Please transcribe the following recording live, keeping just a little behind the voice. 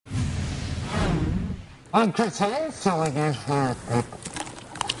I'm concerned, so again.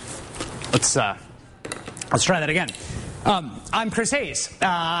 Let's try that again. I'm Chris Hayes.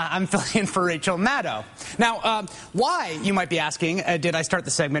 I'm filling in for Rachel Maddow. Now, why, you might be asking, did I start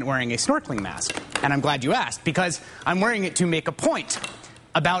the segment wearing a snorkeling mask? And I'm glad you asked, because I'm wearing it to make a point.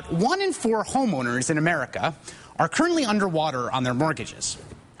 About 1 in 4 homeowners in America are currently underwater on their mortgages.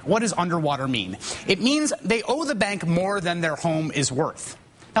 What does underwater mean? It means they owe the bank more than their home is worth.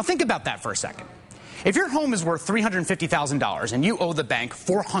 Now, think about that for a second. If your home is worth $350,000 and you owe the bank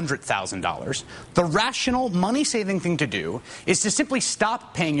 $400,000, the rational, money-saving thing to do is to simply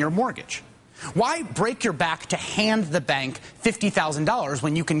stop paying your mortgage. Why break your back to hand the bank $50,000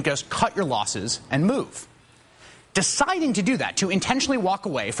 when you can just cut your losses and move? Deciding to do that, to intentionally walk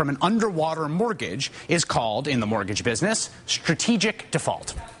away from an underwater mortgage, is called, in the mortgage business, strategic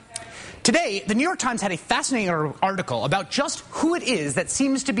default. Today, the New York Times had a fascinating article about just who it is that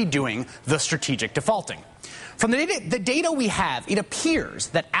seems to be doing the strategic defaulting. From the data we have, it appears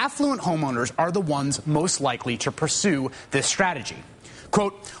that affluent homeowners are the ones most likely to pursue this strategy.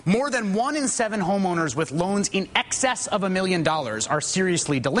 Quote, more than 1 in 7 homeowners with loans in excess of $1 million are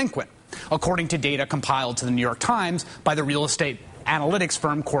seriously delinquent, according to data compiled to the New York Times by the real estate analytics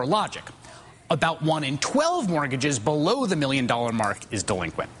firm CoreLogic. About 1 in 12 mortgages below the $1 million mark is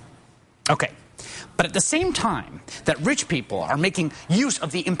delinquent. Okay, but at the same time that rich people are making use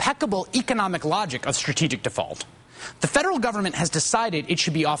of the impeccable economic logic of strategic default, the federal government has decided it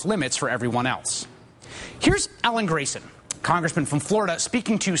should be off limits for everyone else. Here's Alan Grayson, congressman from Florida,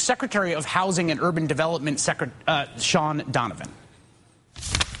 speaking to Secretary of Housing and Urban Development Sean Donovan.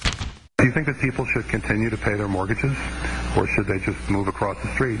 Do you think that people should continue to pay their mortgages, or should they just move across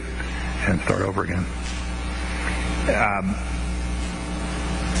the street and start over again?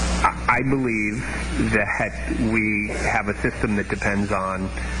 I believe that we have a system that depends on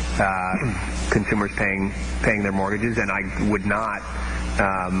consumers paying their mortgages, and I would not,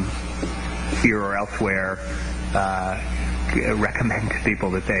 here or elsewhere, recommend to people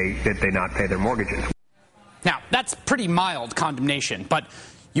that they not pay their mortgages. Now, that's pretty mild condemnation, but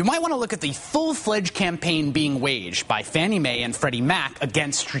you might want to look at the full-fledged campaign being waged by Fannie Mae and Freddie Mac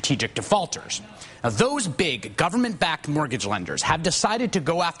against strategic defaulters. Now, those big government-backed mortgage lenders have decided to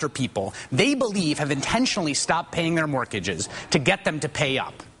go after people they believe have intentionally stopped paying their mortgages to get them to pay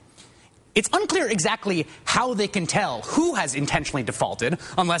up. It's unclear exactly how they can tell who has intentionally defaulted,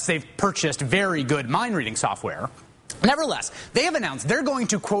 unless they've purchased very good mind-reading software. Nevertheless, they have announced they're going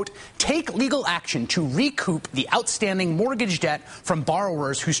to, quote, take legal action to recoup the outstanding mortgage debt from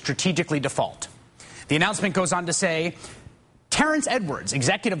borrowers who strategically default. The announcement goes on to say, Terrence Edwards,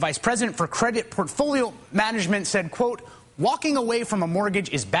 Executive Vice President for Credit Portfolio Management, said, quote, walking away from a mortgage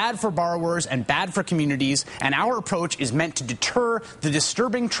is bad for borrowers and bad for communities, and our approach is meant to deter the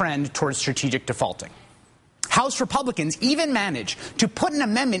disturbing trend towards strategic defaulting. House Republicans even managed to put an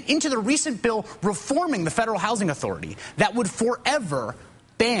amendment into the recent bill reforming the Federal Housing Authority that would forever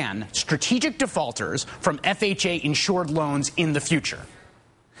ban strategic defaulters from FHA-insured loans in the future.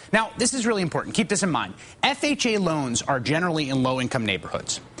 Now, this is really important. Keep this in mind. FHA loans are generally in low-income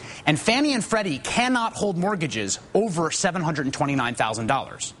neighborhoods, and Fannie and Freddie cannot hold mortgages over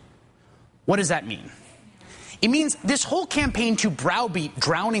 $729,000. What does that mean? It means this whole campaign to browbeat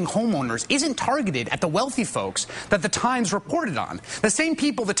drowning homeowners isn't targeted at the wealthy folks that the Times reported on, the same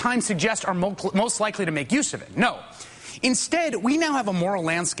people the Times suggests are most likely to make use of it. No. Instead, we now have a moral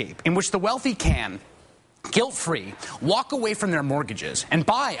landscape in which the wealthy can, guilt-free, walk away from their mortgages and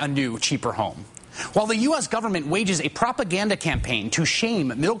buy a new, cheaper home, while the U.S. government wages a propaganda campaign to shame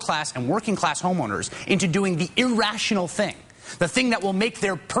middle-class and working-class homeowners into doing the irrational thing, the thing that will make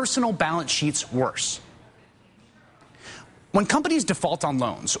their personal balance sheets worse. When companies default on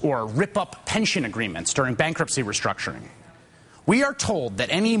loans or rip up pension agreements during bankruptcy restructuring, we are told that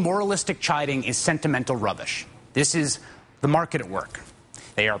any moralistic chiding is sentimental rubbish. This is the market at work.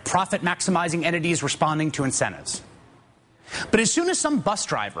 They are profit-maximizing entities responding to incentives. But as soon as some bus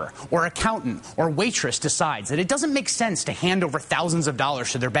driver or accountant or waitress decides that it doesn't make sense to hand over thousands of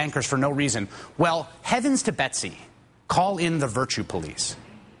dollars to their bankers for no reason, well, heavens to Betsy, call in the virtue police.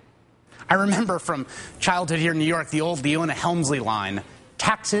 I remember from childhood here in New York the old Leona Helmsley line,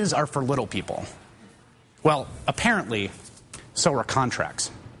 taxes are for little people. Well, apparently, so are contracts.